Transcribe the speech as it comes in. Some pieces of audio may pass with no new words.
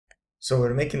So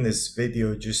we're making this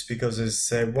video just because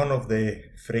it's one of the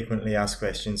frequently asked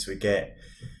questions we get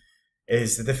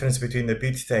is the difference between the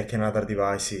Beautyteck and other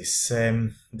devices.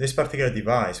 This particular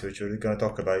device, which we're going to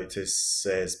talk about,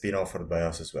 is been offered by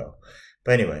us as well.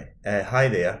 But anyway, hi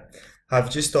there.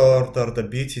 I've just ordered the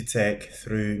Beautyteck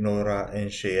through Nora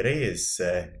and Sherry. It's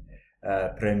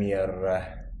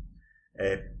Premier,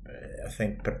 I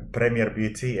think Premier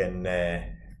Beauty in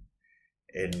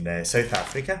South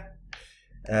Africa.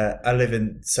 I live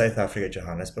in South Africa,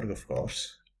 Johannesburg, of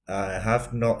course. I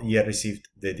have not yet received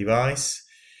the device,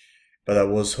 but I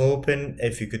was hoping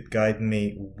if you could guide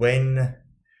me when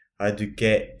I do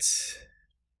get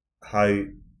how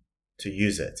to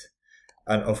use it.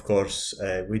 And of course,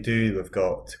 we've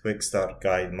got quick start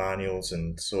guide manuals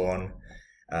and so on.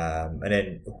 And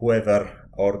then whoever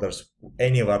orders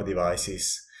any of our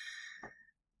devices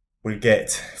will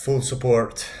get full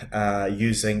support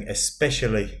using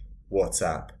especially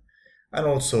WhatsApp, and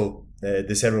also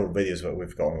the several videos that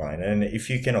we've got online. And if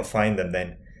you cannot find them,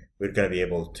 then we're going to be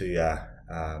able to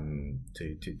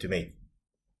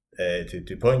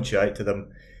point you out to them.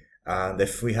 And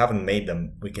if we haven't made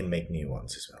them, we can make new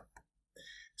ones as well.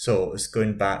 So it's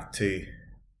going back to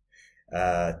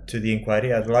the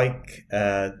inquiry. I'd like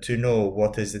to know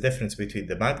what is the difference between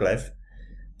the Maglev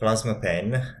plasma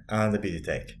pen and the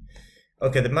Beautyteck.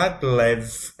 Okay, the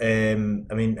Maglev, I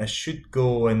mean, I should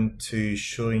go into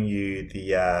showing you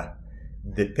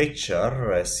the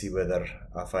picture, see whether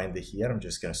I find it here. I'm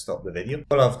just going to stop the video.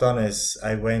 All I've done is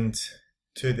I went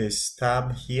to this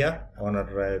tab here on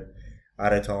our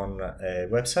Araton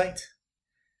website,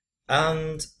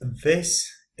 and this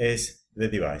is the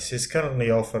device. It's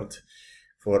currently offered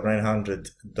for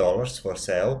 $900 for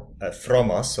sale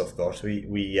from us, of course.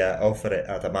 We offer it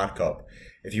at a markup.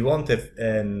 If you want it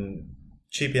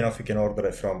cheap enough, you can order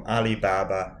it from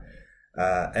Alibaba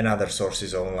and other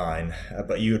sources online,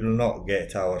 but you will not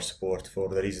get our support for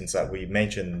the reasons that we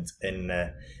mentioned in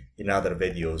other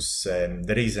videos.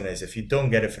 The reason is, if you don't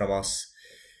get it from us,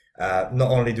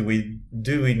 not only do we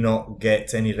not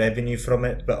get any revenue from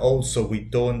it, but also we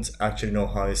don't actually know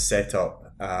how it's set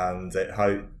up and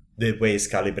how the way it's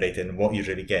calibrated and what you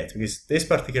really get. Because this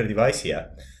particular device here,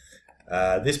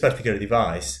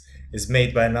 is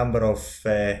made by a number of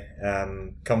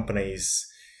companies,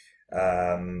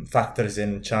 factories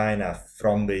in China,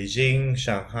 from Beijing,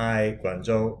 Shanghai,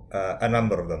 Guangzhou, a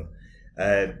number of them.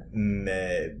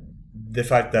 The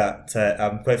fact that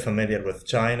I'm quite familiar with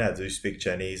China, I do speak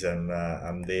Chinese, and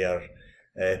I'm there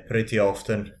pretty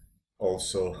often,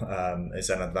 also is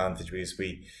an advantage, because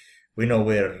we know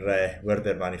where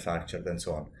they're manufactured and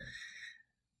so on.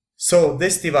 So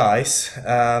this device,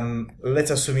 let's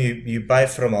assume you buy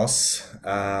from us,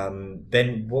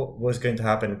 then what was going to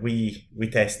happen? We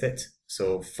test it.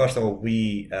 So first of all,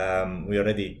 we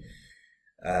already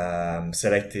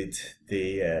selected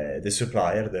the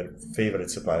supplier, their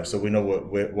favorite supplier, so we know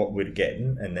what we're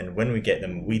getting, and then when we get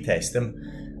them, we test them.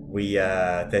 We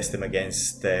test them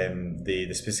against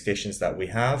the specifications that we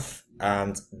have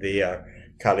and their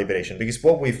calibration, because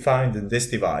what we found in this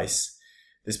device,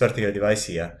 this particular device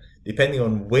here, depending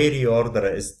on where you order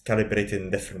it, is calibrated in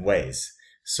different ways.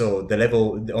 So the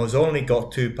level has only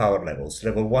got two power levels,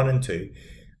 level 1 and 2.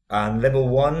 And level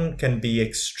 1 can be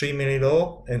extremely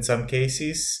low in some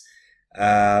cases,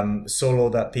 so low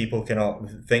that people cannot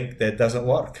think that it doesn't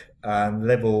work. And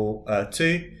level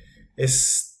 2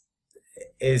 is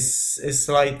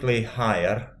slightly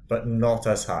higher, but not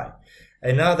as high.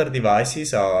 And other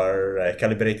devices are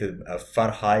calibrated at a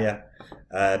far higher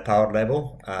power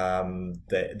level.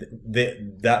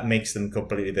 That makes them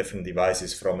completely different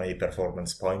devices from a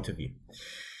performance point of view.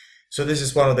 So this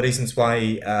is one of the reasons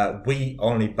why we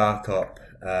only back up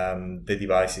the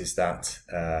devices that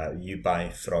you buy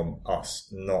from us,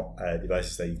 not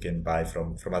devices that you can buy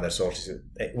from other sources.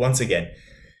 Once again,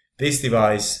 this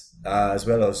device, as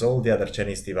well as all the other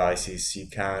Chinese devices, you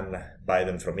can buy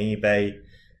them from eBay,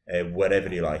 wherever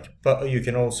you like, but you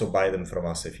can also buy them from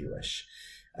us if you wish,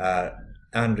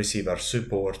 and receive our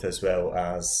support as well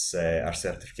as our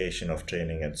certification of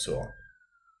training and so on.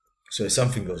 So if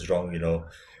something goes wrong, you know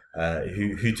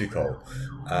who to call.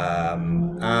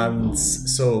 And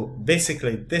so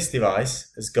basically this device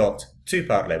has got two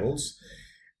power levels,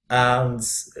 and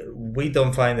we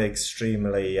don't find it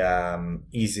extremely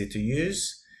easy to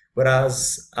use.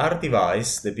 Whereas our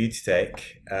device, the Beautyteck,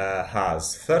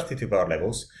 has 32 power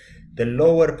levels. The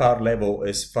lower power level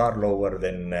is far lower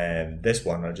than this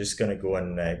one. I'm just going to go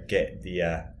and get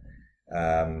the...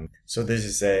 so this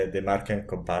is the market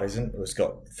comparison. It's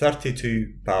got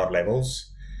 32 power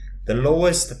levels. The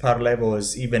lowest power level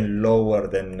is even lower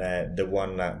than the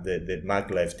one, the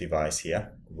Maglev device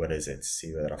here, where is it?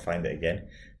 See whether I find it again.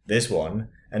 This one,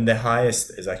 and the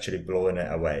highest is actually blowing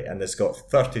it away, and it's got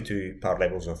 32 power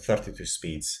levels or 32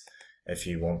 speeds if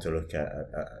you want to look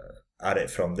at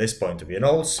it from this point of view. And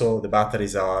also the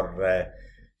batteries are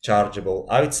chargeable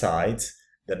outside,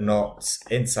 they're not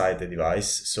inside the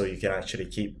device, so you can actually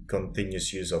keep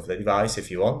continuous use of the device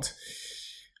if you want.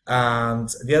 And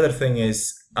the other thing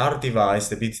is, our device,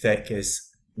 the Beautyteck, is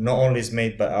not only is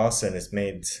made by us and is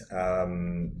made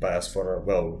by us for,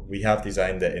 well, we have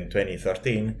designed it in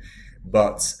 2013,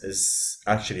 but is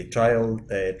actually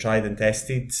tried and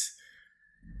tested.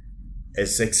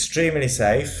 It's extremely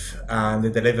safe, and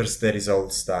it delivers the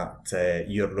results that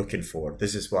you're looking for.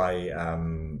 This is why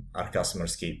our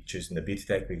customers keep choosing the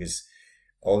Beautyteck, because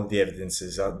all the evidence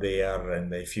is out there,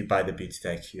 and if you buy the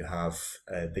Beautyteck, you have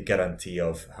the guarantee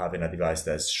of having a device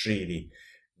that's really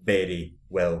very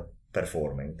well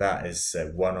performing. That is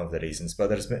one of the reasons, but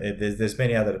there's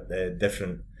many other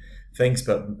different things.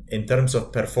 But in terms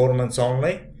of performance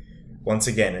only, once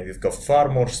again, you've got far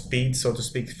more speed, so to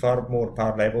speak, far more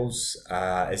power levels.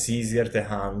 It's easier to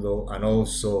handle, and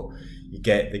also you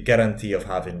get the guarantee of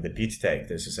having the Beautyteck.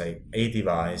 This is a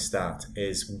device that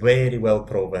is very well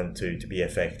proven to be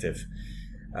effective,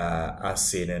 as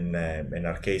seen in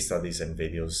our case studies and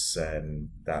videos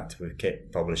that we've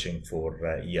kept publishing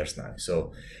for years now.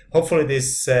 So hopefully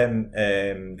this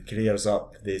clears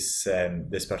up this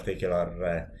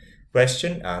particular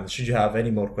question, and should you have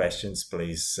any more questions,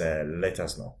 please let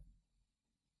us know.